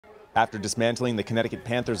After dismantling the Connecticut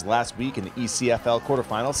Panthers last week in the ECFL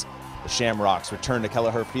quarterfinals, the Shamrocks return to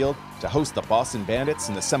Kelleher Field to host the Boston Bandits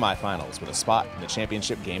in the semifinals with a spot in the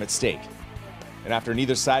championship game at stake. And after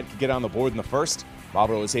neither side could get on the board in the first,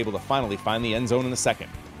 Marlborough was able to finally find the end zone in the second.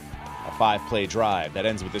 A 5-play drive that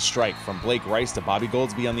ends with a strike from Blake Rice to Bobby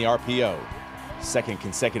Goldsby on the RPO. Second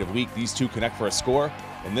consecutive week these two connect for a score,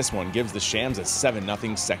 and this one gives the Shams a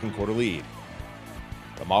 7-0 second quarter lead.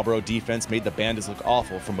 The Marlborough defense made the Bandits look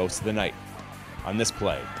awful for most of the night. On this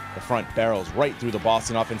play, the front barrels right through the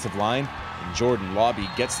Boston offensive line, and Jordan Lobby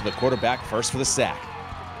gets to the quarterback first for the sack.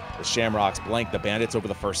 The Shamrocks blanked the Bandits over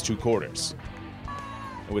the first 2 quarters.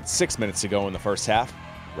 And with 6 minutes to go in the first half,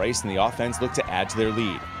 Rice and the offense look to add to their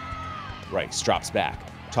lead. Rice drops back,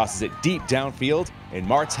 tosses it deep downfield, and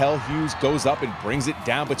Martell Hughes goes up and brings it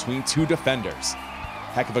down between 2 defenders.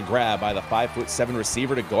 Heck of a grab by the 5'7"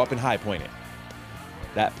 receiver to go up and high point it.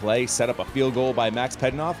 That play set up a field goal by Max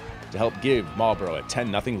Pedinoff to help give Marlborough a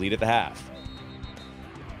 10-0 lead at the half.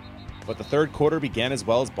 But the third quarter began as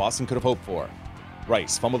well as Boston could have hoped for.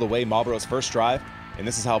 Rice fumbled away Marlborough's first drive, and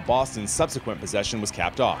this is how Boston's subsequent possession was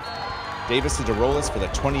capped off. Davis to DeRolis for the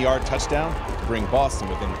 20-yard touchdown to bring Boston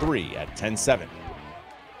within 3 at 10-7.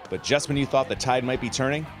 But just when you thought the tide might be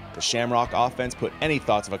turning, the Shamrock offense put any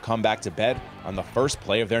thoughts of a comeback to bed on the first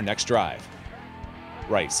play of their next drive.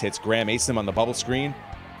 Rice hits Graham Asom on the bubble screen,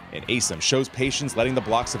 and Asom shows patience letting the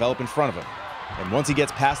blocks develop in front of him. And once he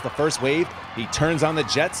gets past the first wave, he turns on the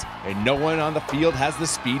jets, and no one on the field has the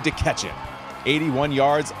speed to catch him. 81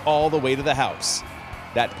 yards all the way to the house.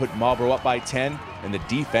 That put Marlborough up by 10, and the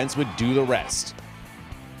defense would do the rest.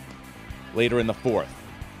 Later in the fourth,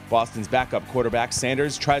 Boston's backup quarterback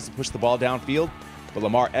Sanders tries to push the ball downfield, but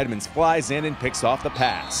Lamar Edmonds flies in and picks off the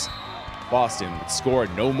pass. Boston would score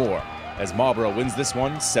no more, as Marlborough wins this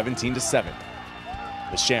one 17-7.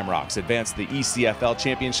 The Shamrocks advance to the ECFL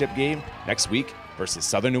Championship game next week versus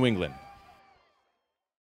Southern New England.